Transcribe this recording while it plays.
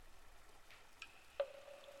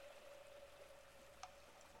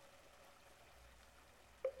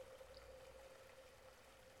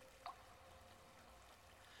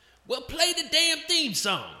theme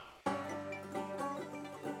song.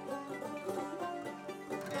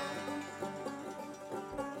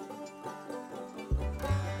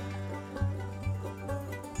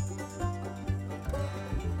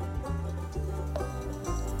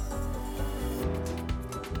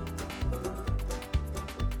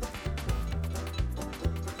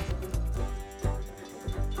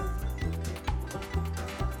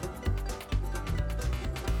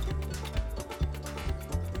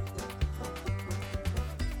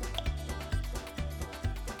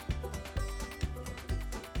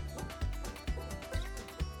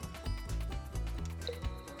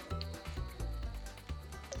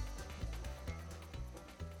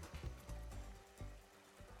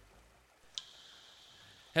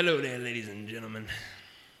 Hello there, ladies and gentlemen.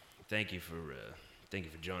 Thank you for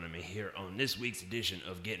joining me here on this week's edition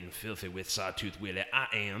of Getting Filthy with Sawtooth Willie. I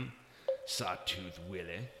am Sawtooth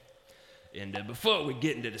Willie, and before we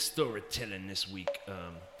get into the storytelling this week,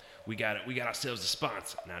 we got ourselves a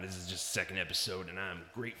sponsor. Now this is just the second episode, and I'm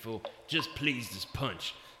grateful, just pleased as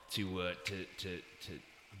punch, to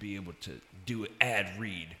be able to do an ad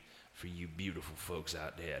read for you beautiful folks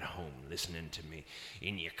out there at home listening to me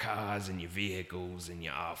in your cars, in your vehicles, in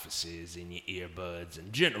your offices, in your earbuds,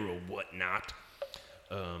 and general whatnot,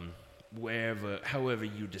 however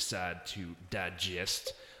you decide to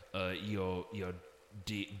digest your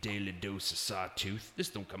daily dose of Sawtooth. This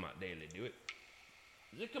don't come out daily, do it?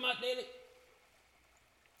 Does it come out daily?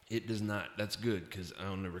 It does not. That's good, because I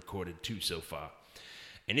only recorded 2 so far,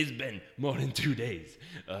 and it's been more than 2 days.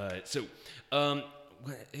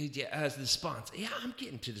 Yeah, as the sponsor. Yeah, I'm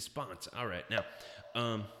getting to the sponsor. All right, now,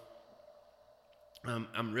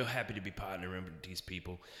 I'm real happy to be partnering with these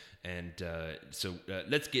people, and so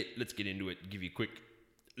let's get into it. Give you a quick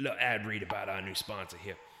little ad read about our new sponsor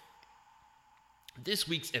here. This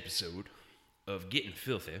week's episode of Getting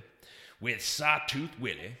Filthy with Sawtooth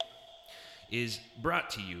Willie is brought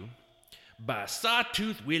to you by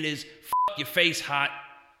Sawtooth Willie's Fuck Your Face Hot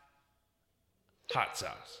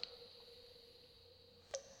sauce.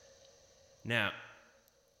 Now,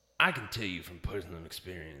 I can tell you from personal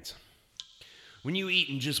experience, when you're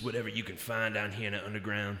eating just whatever you can find down here in the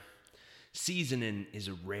underground, seasoning is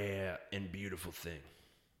a rare and beautiful thing.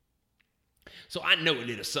 So I know a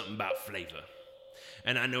little something about flavor,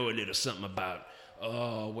 and I know a little something about,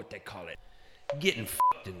 what they call it, getting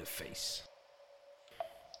fucked in the face.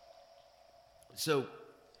 So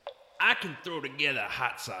I can throw together a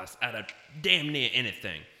hot sauce out of damn near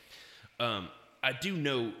anything. I do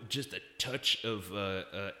know just a touch of,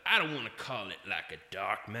 I don't want to call it like a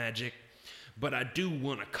dark magic, but I do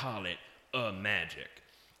want to call it a magic,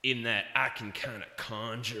 in that I can kind of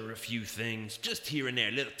conjure a few things, just here and there,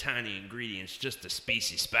 little tiny ingredients, just to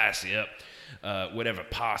spicy up whatever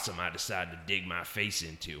possum I decide to dig my face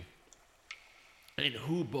into. And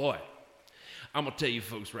whoo boy, I'm going to tell you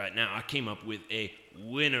folks right now, I came up with a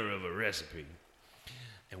winner of a recipe.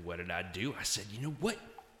 And what did I do? I said, you know what?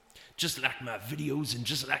 Just like my videos and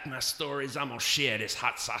just like my stories, I'm going to share this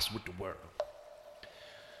hot sauce with the world.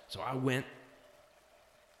 So I went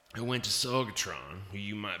to Sorgatron, who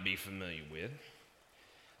you might be familiar with,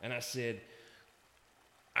 and I said,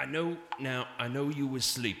 I know you was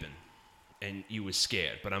sleeping and you was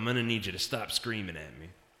scared, but I'm going to need you to stop screaming at me,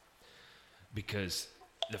 because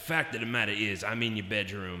the fact of the matter is I'm in your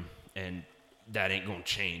bedroom, and that ain't going to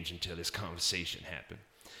change until this conversation happens.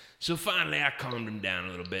 So finally, I calmed him down a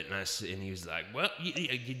little bit, and he was like, well,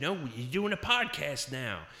 you know, you're doing a podcast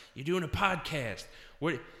now. You're doing a podcast.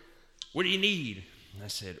 What do you need? And I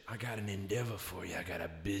said, I got an endeavor for you. I got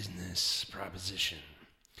a business proposition.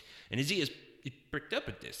 And his ears pricked up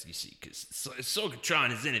at this, you see, because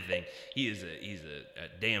Sorgatron is anything. He's a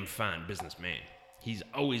damn fine businessman. He's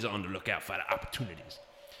always on the lookout for the opportunities.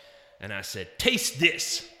 And I said, taste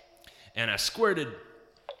this. And I squirted,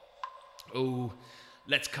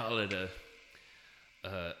 let's call it a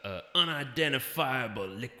unidentifiable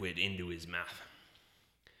liquid into his mouth.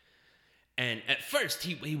 And at first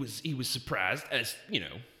he was surprised, as you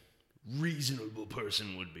know, reasonable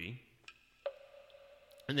person would be.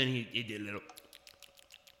 And then he did a little,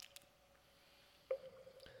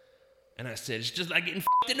 and I said, it's just like getting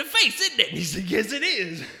fucked in the face, isn't it? And he said, yes, it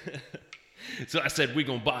is. So I said, we're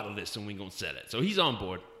gonna bottle this and we're gonna sell it. So he's on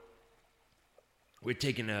board. We're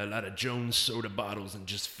taking a lot of Jones soda bottles and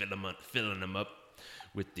just filling them up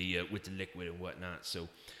with the liquid and whatnot. So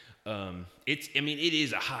it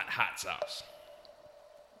is a hot sauce.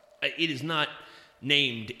 It is not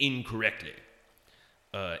named incorrectly.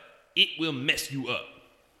 It will mess you up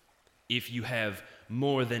if you have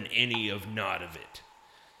more than any of not of it.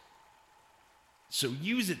 So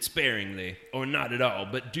use it sparingly, or not at all,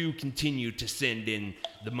 but do continue to send in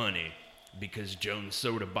the money, because Jones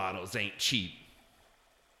soda bottles ain't cheap.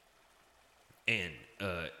 And,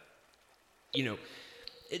 the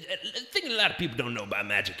thing a lot of people don't know about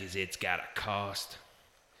magic is it's got a cost.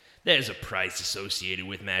 There's a price associated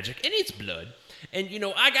with magic, and it's blood. And,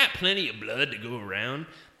 I got plenty of blood to go around,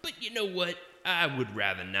 but you know what? I would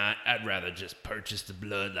rather not. I'd rather just purchase the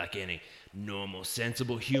blood like any normal,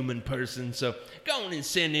 sensible human person. So go on and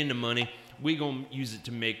send in the money. We gonna use it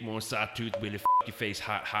to make more Sawtooth Willie your face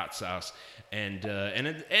hot sauce. And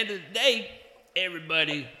at the end of the day,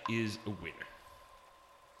 everybody is a winner.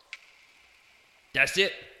 That's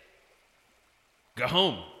it. Go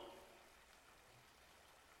home.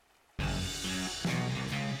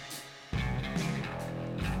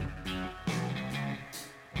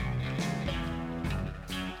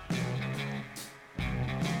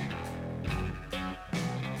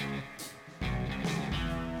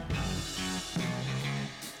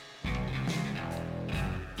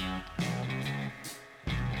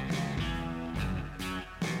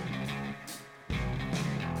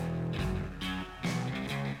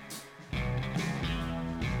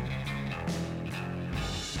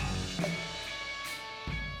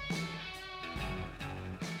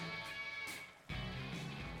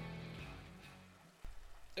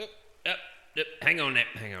 Hang on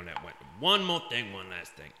that one more thing, one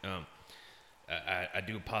last thing. I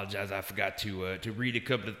do apologize. I forgot to read a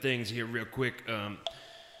couple of things here real quick.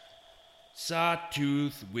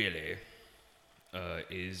 Sawtooth Willie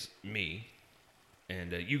is me,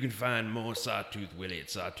 and you can find more Sawtooth Willie at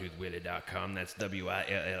sawtoothwillie.com. That's Willie.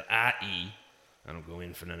 I don't go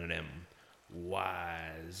in for none of them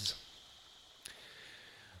Y's.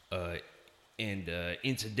 And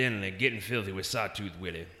incidentally, Getting Filthy with Sawtooth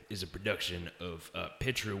Willie is a production of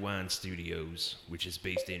Petra Wine Studios, which is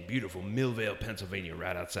based in beautiful Millvale, Pennsylvania,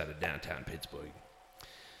 right outside of downtown Pittsburgh.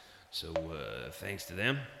 So thanks to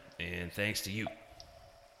them, and thanks to you.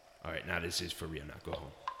 All right, now this is for real. Now go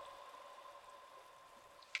home.